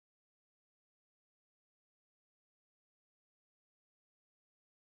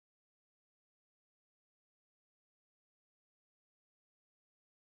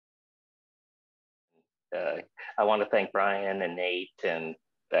I want to thank Brian and Nate and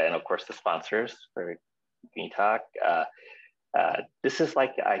of course the sponsors for Green Talk. This is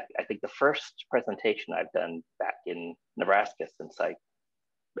like, I think the first presentation I've done back in Nebraska since I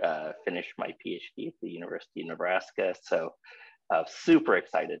finished my PhD at the University of Nebraska. So super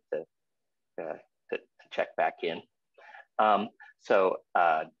excited to check back in. I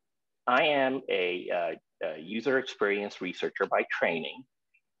am a user experience researcher by training.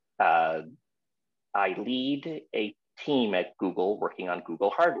 I lead a team at Google working on Google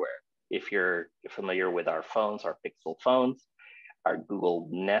hardware. If you're familiar with our phones, our Pixel phones, our Google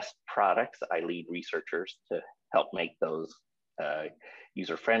Nest products, I lead researchers to help make those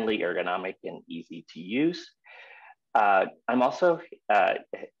user-friendly, ergonomic, and easy to use. I'm also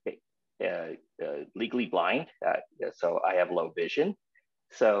legally blind, so I have low vision.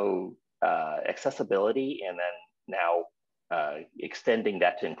 So accessibility and then now extending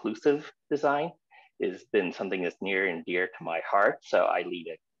that to inclusive design has been something that's near and dear to my heart. So I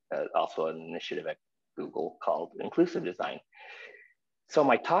lead also an initiative at Google called Inclusive Design. So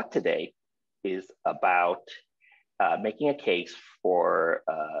my talk today is about making a case for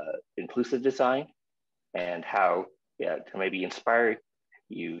inclusive design and how to maybe inspire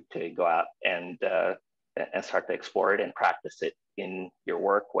you to go out and start to explore it and practice it in your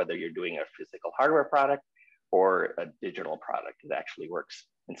work, whether you're doing a physical hardware product or a digital product. It actually works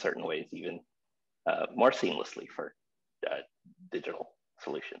in certain ways even more seamlessly for digital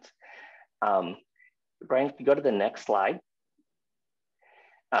solutions. Brian, if you go to the next slide.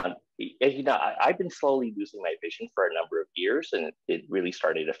 As you know, I've been slowly losing my vision for a number of years, and it really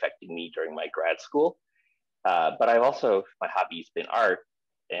started affecting me during my grad school. But I've also, my hobby's been art,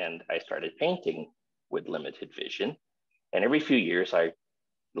 and I started painting with limited vision. And every few years, I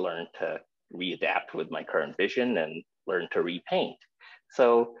learned to readapt with my current vision and learn to repaint.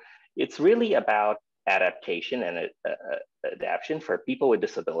 So it's really about adaptation and adaptation for people with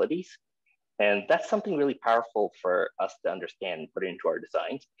disabilities. And that's something really powerful for us to understand and put into our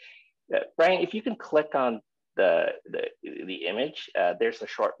designs. Brian, if you can click on the image, there's a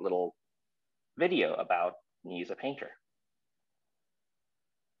short little video about me as a painter.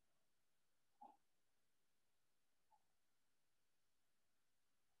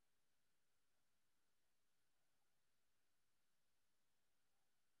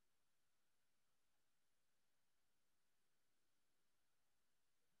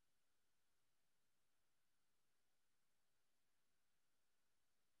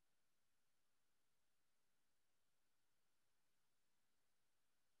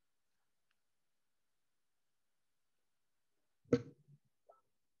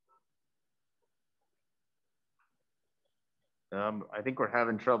 I think we're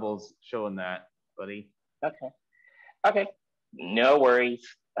having troubles showing that, buddy. Okay, no worries.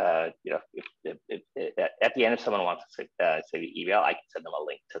 You know, at the end, if someone wants to say email, I can send them a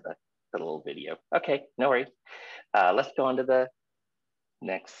link to the little video. Okay, no worries. Let's go on to the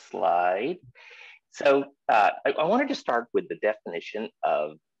next slide. So I wanted to start with the definition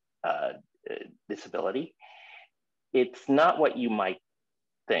of disability. It's not what you might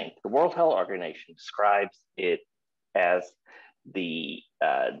think. The World Health Organization describes it as the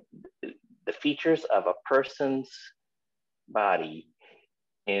features of a person's body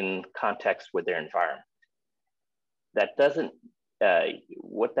in context with their environment. That doesn't,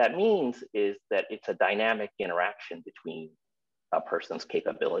 what that means is that it's a dynamic interaction between a person's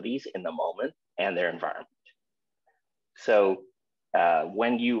capabilities in the moment and their environment. So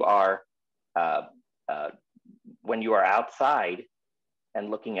when you are outside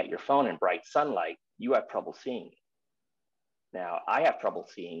and looking at your phone in bright sunlight, you have trouble seeing it. Now, I have trouble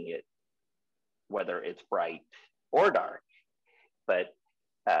seeing it, whether it's bright or dark, but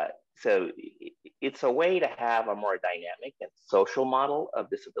so it's a way to have a more dynamic and social model of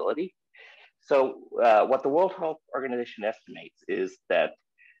disability. So what the World Health Organization estimates is that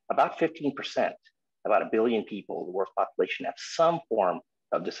about 15%, about 1 billion people, the world's population, have some form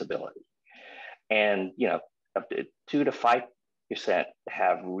of disability. And, you know, up to 2 to 5%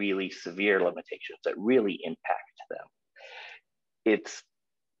 have really severe limitations that really impact them. It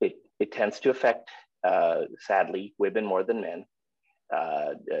tends to affect, sadly, women more than men.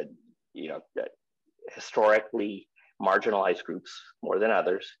 You know, historically marginalized groups more than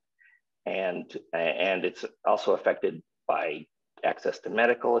others, and it's also affected by access to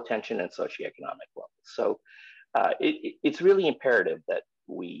medical attention and socioeconomic levels. So it's really imperative that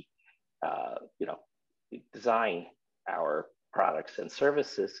we, you know, design our products and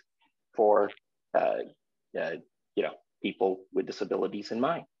services for, you know, people with disabilities in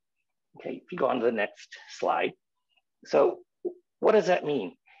mind. Okay, if you go on to the next slide. So what does that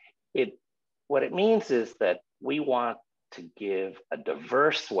mean? what it means is that we want to give a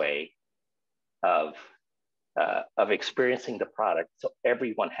diverse way of experiencing the product so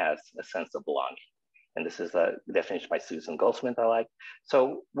everyone has a sense of belonging. And this is a definition by Susan Goldsmith I like.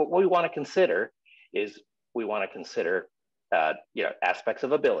 So what we want to consider is we want to consider aspects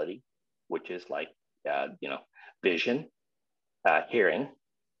of ability, which is like vision, hearing,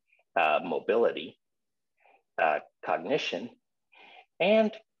 mobility, cognition,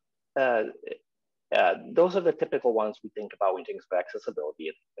 and those are the typical ones we think about when we think about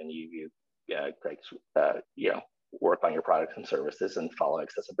accessibility. When you work on your products and services and follow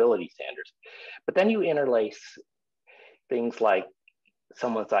accessibility standards. But then you interlace things like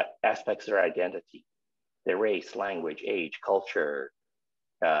someone's aspects of their identity, their race, language, age, culture,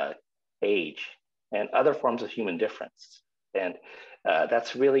 age, and other forms of human difference. And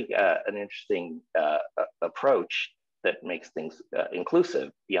that's really an interesting approach that makes things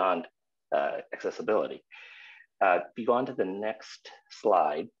inclusive beyond accessibility. If you go on to the next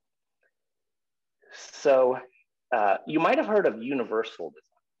slide. So you might have heard of universal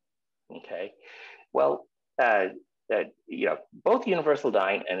design, okay? Well, both universal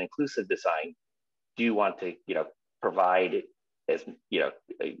design and inclusive design do want to, provide as,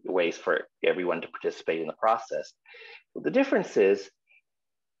 ways for everyone to participate in the process. But the difference is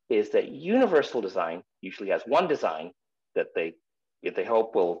that universal design usually has one design that they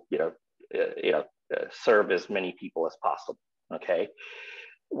hope will, serve as many people as possible, okay?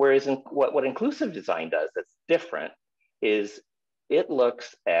 Whereas what inclusive design does that's different is it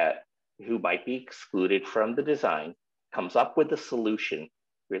looks at who might be excluded from the design, comes up with a solution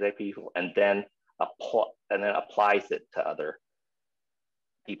for their people, and then applies it to other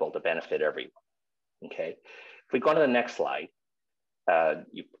people to benefit everyone. Okay, if we go to the next slide, again,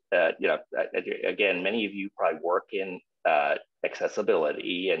 many of you probably work in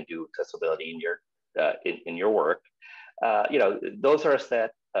accessibility and do accessibility in your work. Those are a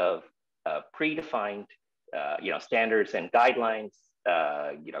set of predefined, standards and guidelines,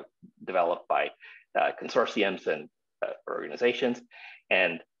 developed by consortiums and organizations,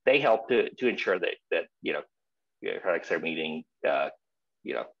 and they help to ensure that products are meeting,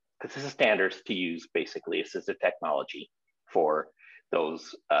 consistent standards to use basically assistive technology for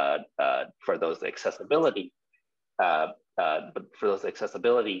those accessibility,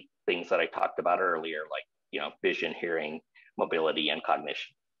 things that I talked about earlier, like vision, hearing, mobility, and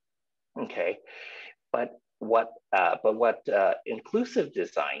cognition. Okay, but what inclusive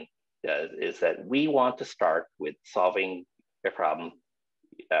design does is that we want to start with solving a problem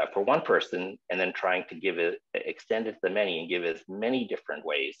for one person, and then trying to extend it to the many and give as many different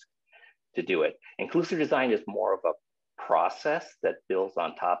ways to do it. Inclusive design is more of a process that builds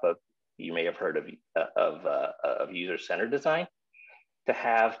on top of, you may have heard of user-centered design, to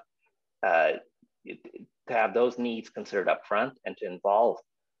have those needs considered up front and to involve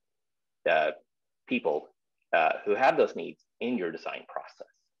people who have those needs in your design process.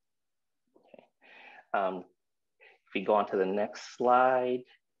 Okay. If we go on to the next slide.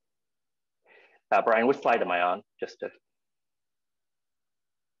 Brian, which slide am I on? Just to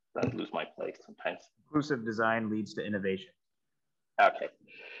not lose my place sometimes. Inclusive design leads to innovation. Okay.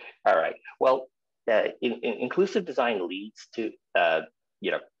 All right. Well, inclusive design leads to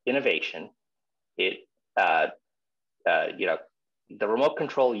innovation. It the remote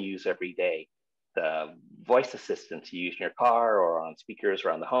control you use every day, the voice assistants you use in your car or on speakers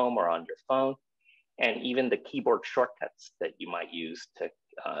around the home or on your phone, and even the keyboard shortcuts that you might use to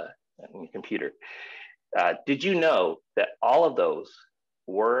on your computer. Did you know that all of those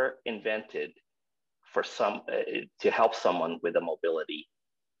were invented for to help someone with a mobility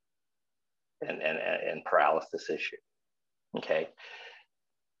and paralysis issue? Okay.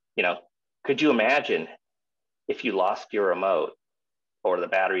 Could you imagine if you lost your remote or the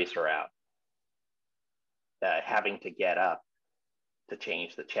batteries are out, having to get up to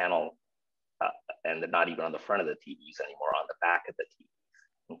change the channel, and they're not even on the front of the TVs anymore, on the back of the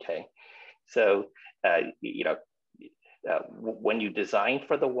TVs? Okay, so when you design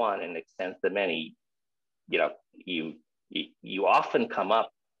for the one and extend to the many, you often come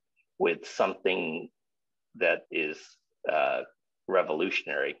up with something that is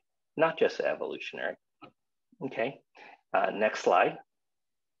revolutionary, not just evolutionary. Okay, next slide.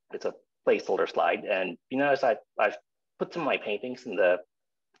 It's a placeholder slide, and you notice I've put some of my paintings in the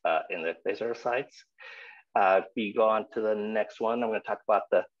placeholder slides. If you go on to the next one, I'm going to talk about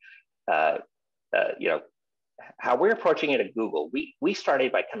how we're approaching it at Google. We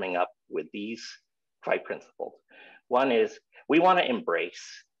started by coming up with these 5 principles. One is we want to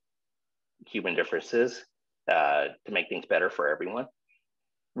embrace human differences to make things better for everyone.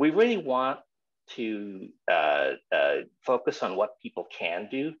 We really want to focus on what people can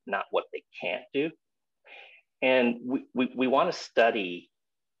do, not what they can't do. And we want to study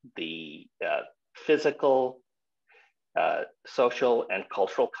the physical, social, and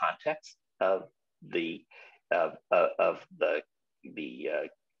cultural context of the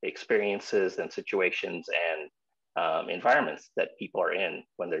experiences and situations and environments that people are in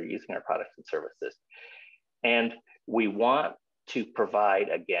when they're using our products and services. And we want to provide,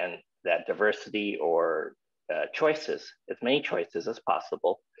 again, that diversity or choices, as many choices as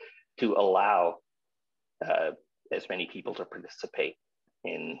possible, to allow as many people to participate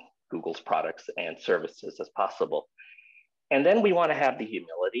in Google's products and services as possible. And then we want to have the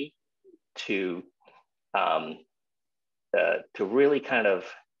humility to really kind of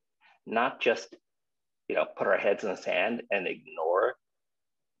not just put our heads in the sand and ignore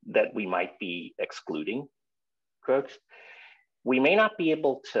that we might be excluding groups. We may not be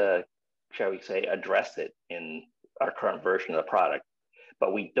able to, shall we say, address it in our current version of the product,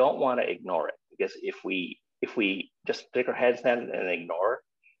 but we don't want to ignore it, because if we just stick our heads in and ignore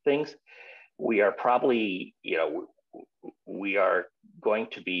things, we are probably, we are going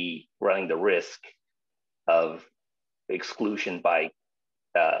to be running the risk of exclusion by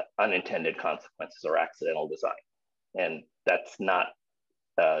unintended consequences or accidental design. And that's not,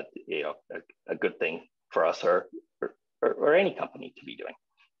 a good thing for us or any company to be doing.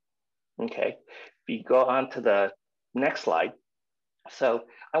 Okay, if you go on to the next slide. So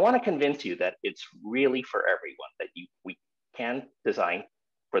I want to convince you that it's really for everyone, that we can design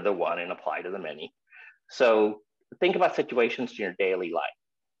for the one and apply to the many. So think about situations in your daily life.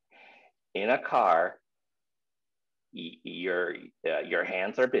 In a car, your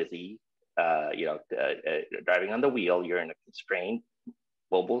hands are busy. Driving on the wheel, you're in a constrained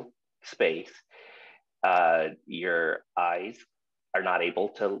mobile space. Your eyes are not able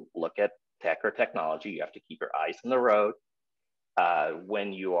to look at tech or technology. You have to keep your eyes on the road.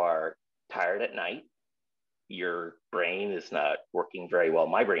 When you are tired at night, your brain is not working very well.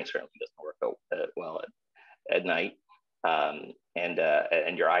 My brain certainly doesn't work well at night, and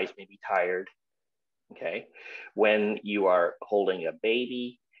your eyes may be tired. Okay, when you are holding a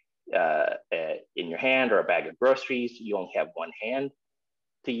baby in your hand or a bag of groceries, you only have one hand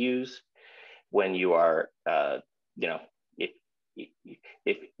to use. When you are,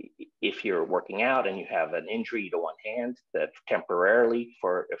 if you're working out and you have an injury to one hand, that temporarily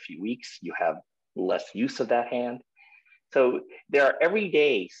for a few weeks you have less use of that hand. So there are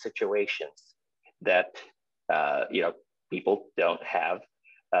everyday situations that people don't have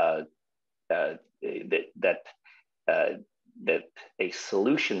that a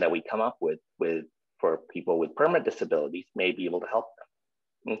solution that we come up with for people with permanent disabilities may be able to help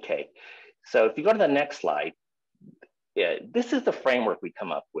them. Okay, so if you go to the next slide, this is the framework we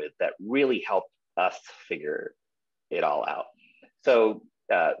come up with that really helped us figure it all out. So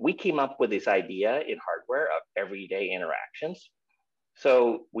we came up with this idea in hardware of everyday interactions.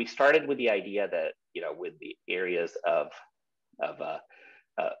 So we started with the idea that, with the areas of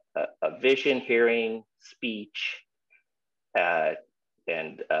vision, hearing, speech, and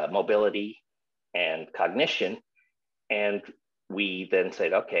mobility and cognition. And we then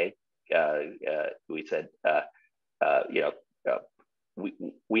said, okay, we said,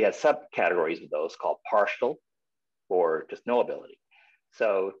 we had subcategories of those called partial or just no ability.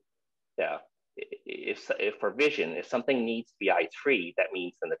 So if for vision, if something needs to be eyes free, that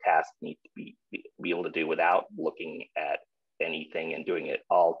means then the task needs to be able to do without looking at anything and doing it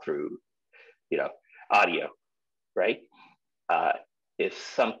all through, audio, right? If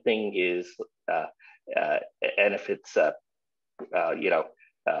something is, and if it's,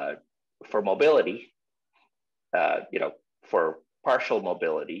 for mobility, for partial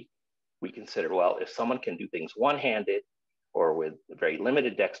mobility, we consider, well, if someone can do things one-handed or with very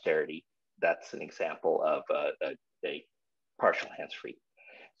limited dexterity, that's an example of a partial hands-free.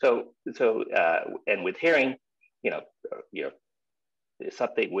 So and with hearing,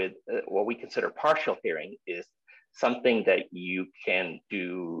 something with what we consider partial hearing is something that you can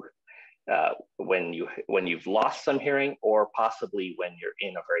do when you've lost some hearing, or possibly when you're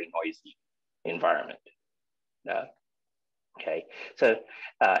in a very noisy environment. Okay, so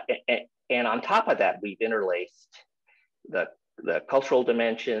and on top of that, we've interlaced the cultural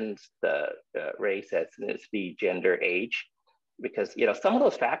dimensions, the race, ethnicity, gender, age, because some of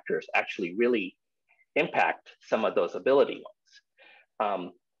those factors actually really impact some of those ability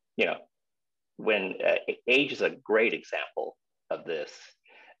ones. When age is a great example of this.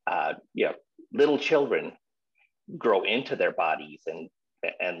 Little children grow into their bodies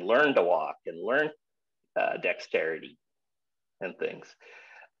and learn to walk and learn dexterity and things.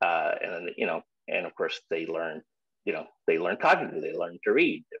 And then, And of course, they learn, they learn cognitively, they learn to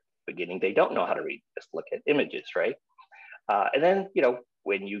read. At the beginning, they don't know how to read, just look at images, right? And then,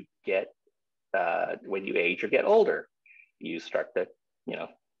 when you age or get older, you start to,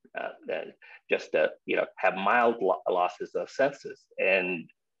 just have mild losses of senses, and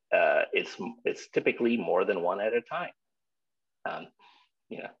it's typically more than one at a time. Um,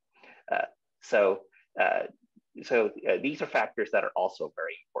 you know, uh, so uh, these are factors that are also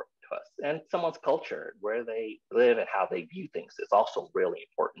very important to us, and someone's culture, where they live and how they view things, is also really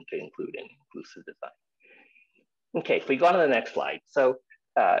important to include in inclusive design. Okay, if we go on to the next slide. So,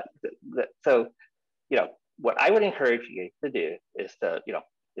 what I would encourage you to do is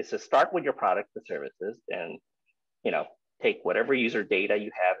to start with your products and services, and take whatever user data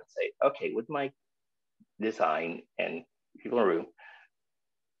you have and say, okay, with my design and people in the room,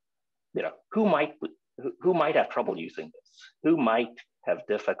 who might have trouble using this, who might have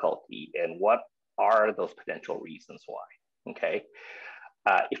difficulty, and what are those potential reasons why. Okay,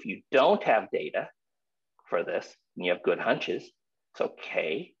 if you don't have data for this and you have good hunches, it's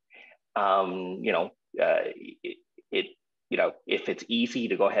okay. If it's easy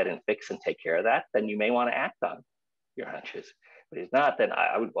to go ahead and fix and take care of that, then you may want to act on your hunches. But if not, then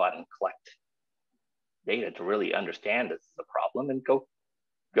I would go out and collect data to really understand this is a problem, and go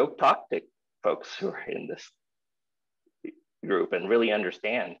talk to folks who are in this group and really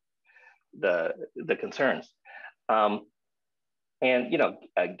understand the concerns.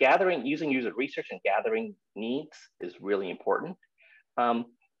 Using user research and gathering needs is really important.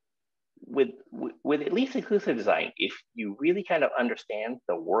 With at least inclusive design, if you really kind of understand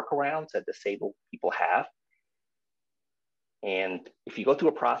the workarounds that disabled people have, and if you go through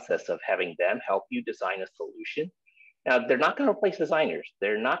a process of having them help you design a solution, now they're not going to replace designers.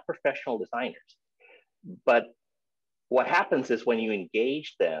 They're not professional designers. But what happens is when you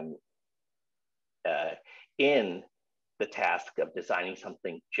engage them in the task of designing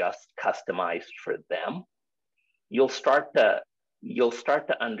something just customized for them, you'll start to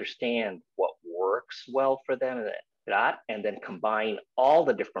understand what works well for them and that, and then combine all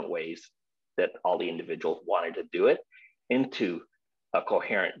the different ways that all the individuals wanted to do it into a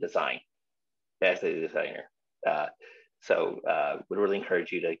coherent design as a designer. Would really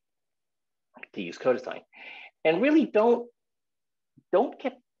encourage you to use co-design, and really don't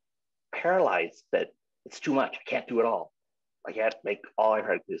get paralyzed that it's too much. I can't do it all. I can't make all I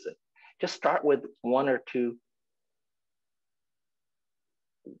heard use it. Just start with one or two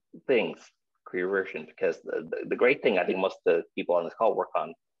things, career version, because the great thing, I think most of the people on this call work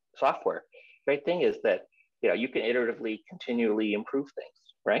on software. Great thing is that you can iteratively, continually improve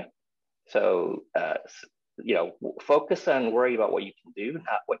things, right? So focus on worry about what you can do,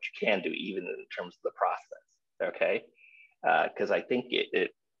 not what you can do, even in terms of the process. Okay, because I think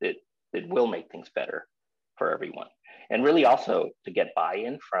it will make things better for everyone, and really also to get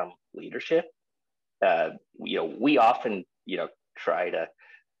buy-in from leadership. We often try to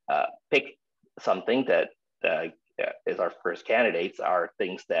pick something that is our first candidates are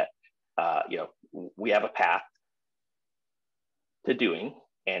things that we have a path to doing,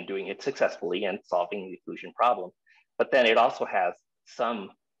 and doing it successfully and solving the inclusion problem. But then it also has some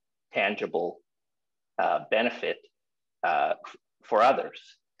tangible benefit for others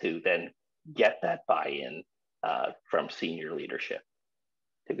to then get that buy-in from senior leadership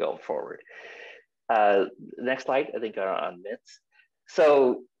to go forward. Next slide, I think, on myths.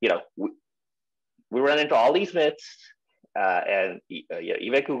 So, we run into all these myths, and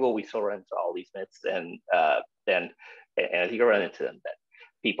even at Google, we still run into all these myths, and I think I run into them, that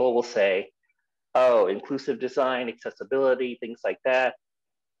people will say, oh, inclusive design, accessibility, things like that.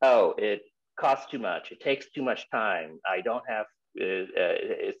 Oh, it costs too much. It takes too much time. I don't have,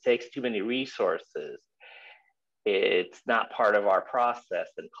 it takes too many resources. It's not part of our process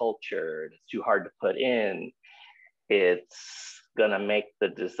and culture. It's too hard to put in. It's gonna make the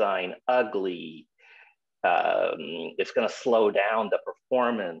design ugly. It's gonna slow down the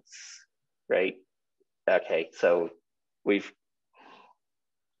performance, right? Okay, so we've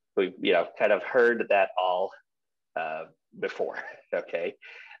kind of heard that all before. Okay,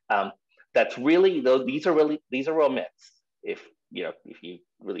 that's really, though, these are real myths. If you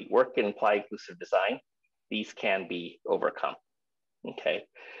really work and apply inclusive design, these can be overcome. Okay,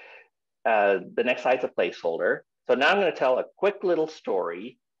 the next slide's a placeholder. So now I'm going to tell a quick little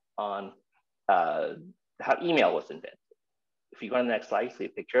story on how email was invented. If you go on the next slide, you see a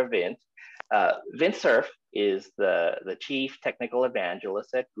picture of Vint. Vint Cerf is the chief technical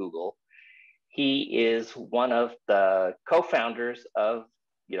evangelist at Google. He is one of the co-founders of,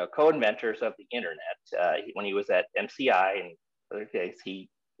 co-inventors of the internet. When he was at MCI and other days, he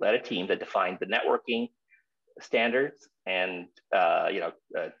led a team that defined the networking standards, and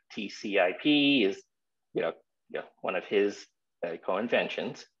TCP is one of his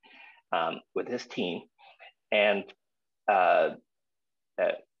co-inventions with his team. And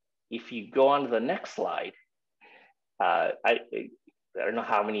if you go on to the next slide, I don't know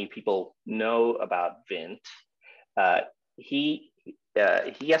how many people know about Vint. He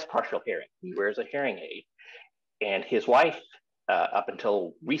has partial hearing. He wears a hearing aid, and his wife, up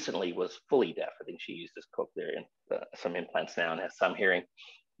until recently, was fully deaf. I think she uses cochlear and some implants now and has some hearing.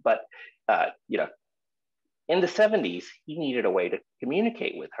 But in the 70s, he needed a way to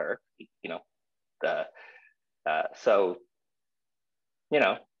communicate with her. So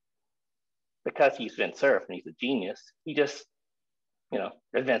because he's Vint Cerf and he's a genius, he just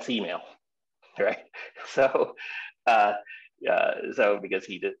invents email, right? So because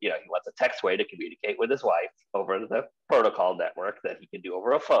he did, he wants a text way to communicate with his wife over the protocol network that he can do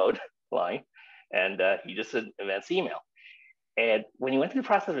over a phone line, and he just invents email. And when he went through the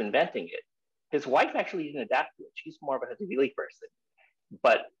process of inventing it, his wife actually didn't adapt to it. She's more of a heavy person,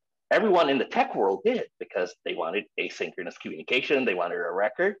 but everyone in the tech world did, because they wanted asynchronous communication. They wanted a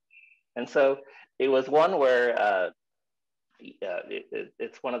record, and so it was one where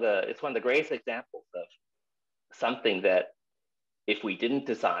it's one of the greatest examples of something that, if we didn't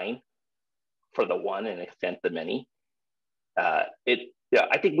design for the one and extend the many, I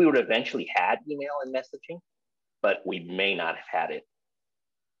think we would have eventually had email and messaging, but we may not have had it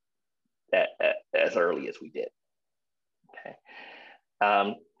as early as we did. Okay.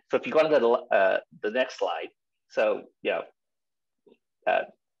 So if you go on to the next slide, so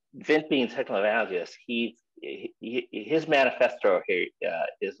Vint being a technical evangelist, his manifesto here,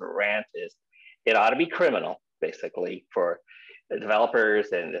 his rant is, it ought to be criminal, basically, for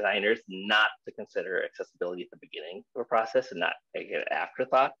developers and designers not to consider accessibility at the beginning of a process and not make it an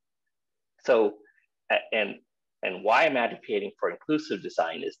afterthought. So, and why I'm advocating for inclusive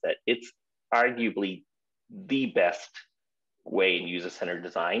design is that it's arguably the best way in user-centered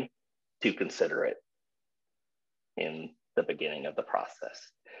design to consider it in the beginning of the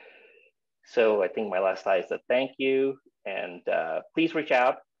process. So I think my last slide is a thank you, and please reach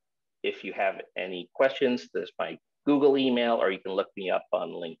out if you have any questions. There's my Google email, or you can look me up on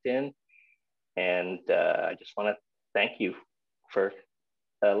LinkedIn. And I just want to thank you for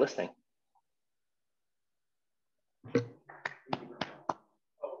listening. Yeah.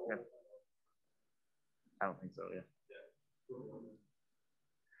 I don't think so, yeah.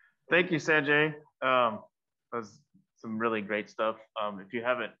 Thank you, Sanjay. That was some really great stuff. If you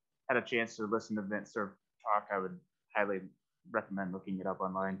haven't had a chance to listen to Vint Cerf talk, I would highly recommend looking it up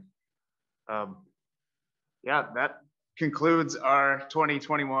online. Yeah, that concludes our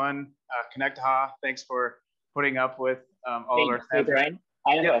 2021 Connectaha. Thanks for putting up with all of our staff. Hey, Brian,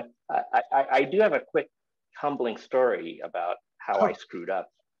 I do have a quick humbling story about how I screwed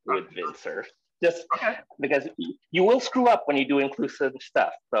up with Vint Cerf. Just because you will screw up when you do inclusive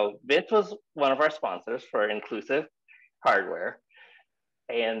stuff. So Vint was one of our sponsors for inclusive hardware.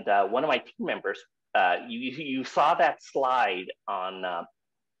 And one of my team members, you saw that slide on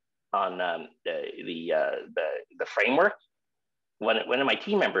the framework. One of my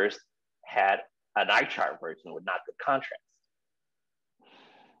team members had an iChart version with not good contrast.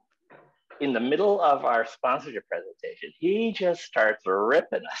 In the middle of our sponsorship presentation, he just starts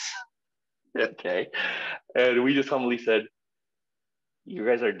ripping us. Okay, and we just humbly said, "You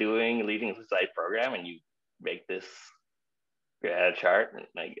guys are leading a society program, and you make this chart." And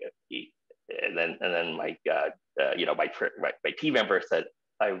then my my team member said,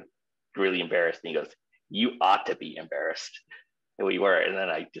 "I'm really embarrassed." And he goes, "You ought to be embarrassed." And we were. And then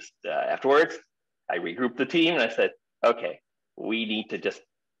I just afterwards, I regrouped the team and I said, "Okay, we need to just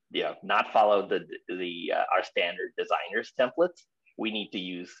not follow our standard designers templates. We need to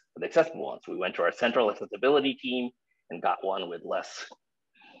use the accessible ones." We went to our central accessibility team and got one with less,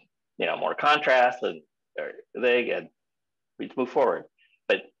 more contrast, and we move forward.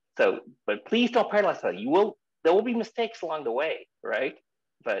 But please don't paralyze that. There will be mistakes along the way, right?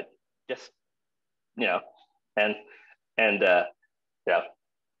 But just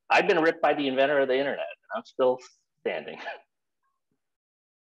I've been ripped by the inventor of the internet, and I'm still standing.